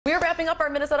wrapping up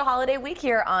our Minnesota Holiday Week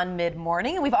here on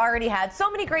Mid-Morning, and we've already had so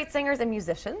many great singers and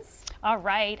musicians. All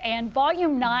right, and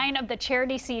Volume 9 of the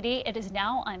charity CD, it is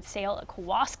now on sale at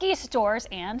Kowalski stores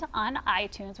and on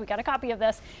iTunes. We got a copy of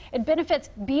this. It benefits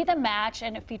Be the Match,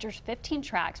 and it features 15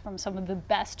 tracks from some of the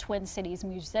best Twin Cities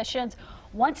musicians.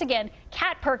 Once again,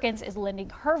 Kat Perkins is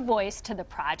lending her voice to the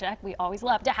project. We always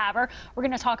love to have her. We're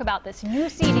going to talk about this new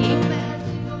CD.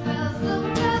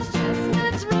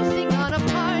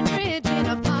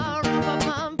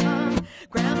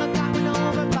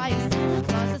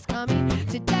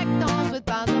 To deck dolls with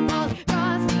boughs of balls,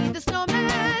 Frosty the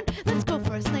Snowman. Let's go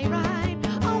for a sleigh ride,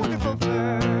 a wonderful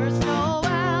first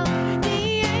Noel. The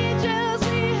angels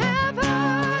we have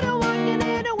heard are walking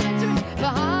in a winter, the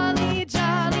holly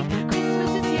jolly.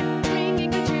 Christmas is here,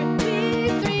 bringing good cheer. We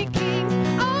three kings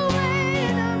away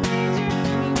in a manger.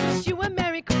 We wish you a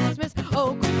Merry Christmas,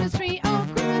 oh Christmas tree,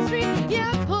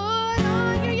 yeah, put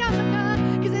on your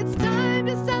yarmulke, 'cause it's time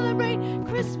to celebrate.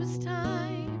 Christmas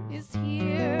time is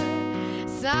here.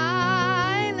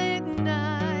 Silent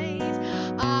night,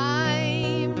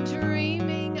 I'm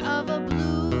dreaming of a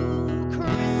blue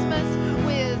Christmas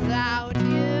without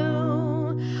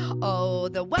you. Oh,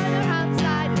 the weather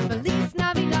outside is Feliz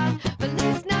Navidad,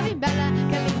 Feliz Navibella,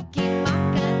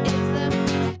 Kalikimaka is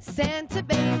the Santa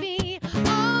baby.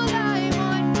 All I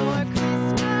want for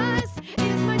Christmas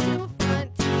is my two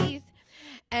front teeth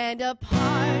and a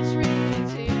partridge.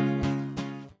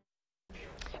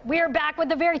 We're back with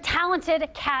the very talented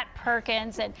Kat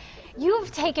Perkins, and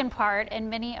you've taken part in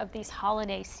many of these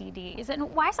holiday CDs.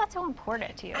 And why is that so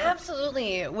important to you?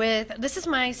 Absolutely. This is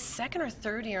my second or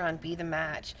third year on Be the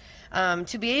Match.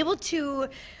 To be able to,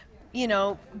 you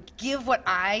know, give what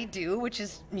I do, which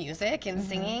is music and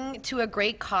singing, to a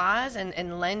great cause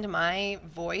and lend my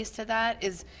voice to that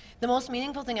is the most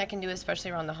meaningful thing I can do,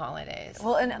 especially around the holidays.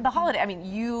 Well, and the holiday, I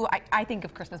mean, I think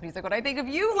of Christmas music when I think of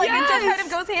you. Like, yes! It just kind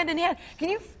of goes hand in hand. Can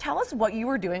you tell us what you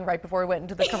were doing right before we went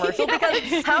into the commercial?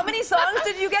 Because how many songs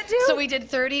did you get to? So we did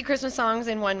 30 Christmas songs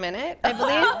in 1 minute, I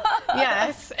believe.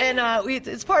 Yes, and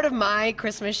it's part of my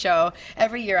Christmas show.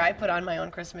 Every year I put on my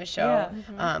own Christmas show.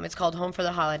 Yeah. It's called Home for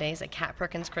the Holidays, a Kat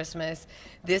Perkins Christmas.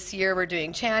 This year we're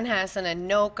doing Chanhassen and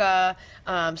Anoka,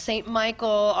 St. Michael,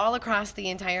 all across the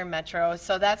entire metro.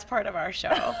 So that's part of our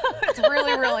show. It's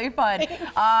really, really fun.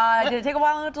 Did it take a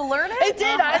while to learn it? It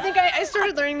did. I think I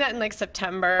started learning that in like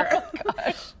September. Oh,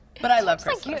 gosh. But I love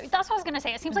Christmas. That's what I was going to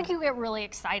say. It seems like you get really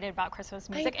excited about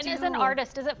Christmas music. And as an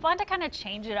artist, is it fun to kind of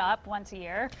change it up once a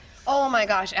year? Oh my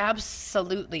gosh,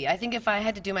 absolutely. I think if I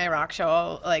had to do my rock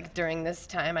show like during this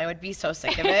time, I would be so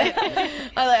sick of it.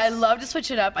 I love to switch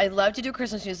it up. I love to do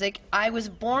Christmas music. I was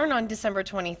born on December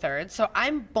 23rd, so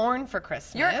I'm born for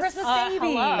Christmas. You're a Christmas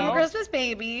baby. I'm a Christmas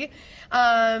baby.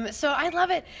 So I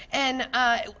love it. And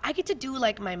I get to do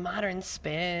like my modern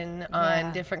spin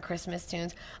on different Christmas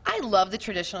tunes. I love the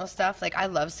traditional stuff. Like I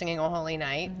love singing "O Holy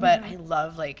Night," but I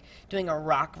love like doing a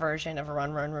rock version of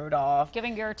 "Run Run Rudolph."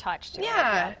 Giving your touch to it.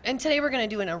 Yeah. And today we're going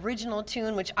to do an original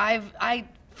tune, which I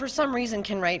for some reason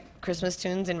can write Christmas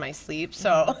tunes in my sleep.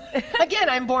 So again,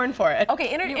 I'm born for it.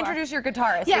 Okay, introduce your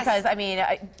guitarist, because I mean,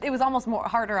 it was almost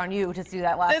harder on you to do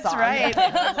that last song.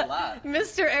 That's right.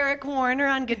 Mr. Eric Warner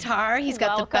on guitar. He's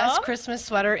got the best Christmas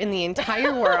sweater in the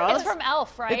entire world. It's from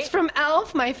Elf, right? It's from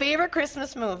Elf, my favorite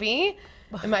Christmas movie.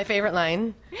 My favorite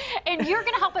line. And you're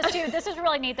going to help us too. This is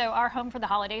really neat, though. Our Home for the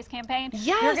Holidays campaign.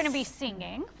 Yes. You're going to be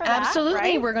singing for that. Absolutely.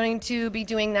 Right? We're going to be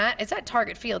doing that. It's at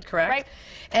Target Field, correct? Right.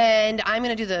 And I'm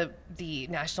going to do the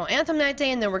national anthem that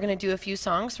day, and then we're going to do a few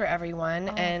songs for everyone.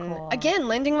 Again,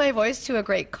 lending my voice to a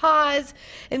great cause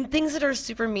and things that are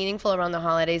super meaningful around the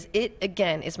holidays. It,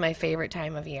 again, is my favorite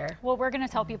time of year. Well, we're going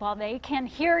to tell people they can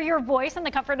hear your voice in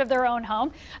the comfort of their own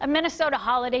home. A Minnesota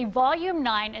Holiday Volume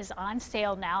 9 is on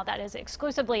sale now. That is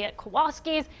exclusively at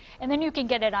Kowalski's, and then you can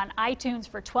get it on iTunes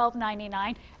for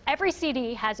 $12.99. Every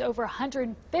CD has over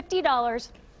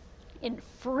 $150 in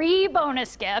free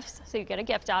bonus gifts, so you get a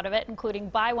gift out of it, including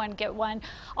buy one, get one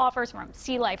offers from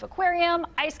Sea Life Aquarium,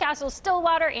 Ice Castle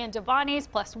Stillwater, and Devani's,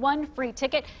 plus one free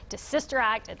ticket to Sister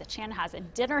Act at the Chanhassen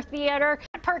Dinner Theater.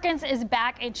 Perkins is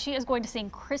back, and she is going to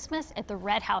sing Christmas at the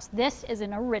Red House. This is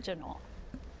an original.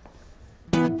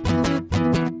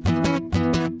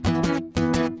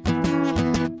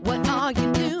 What are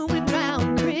you doing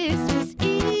round Christmas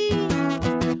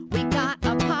Eve? We got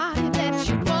a party that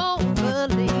you won't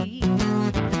believe.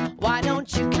 Why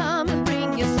don't you come and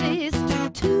bring your sister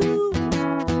too?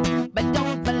 But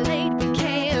don't be late, we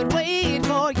can't wait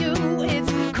for you.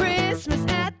 It's Christmas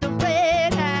at the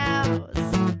Red House.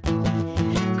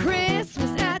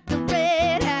 Christmas at the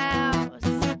Red House.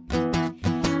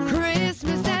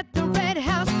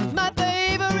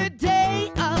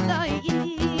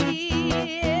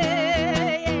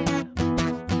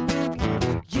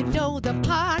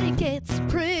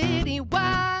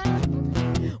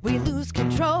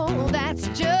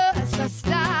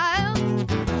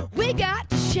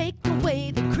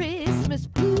 away the Christmas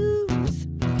blues.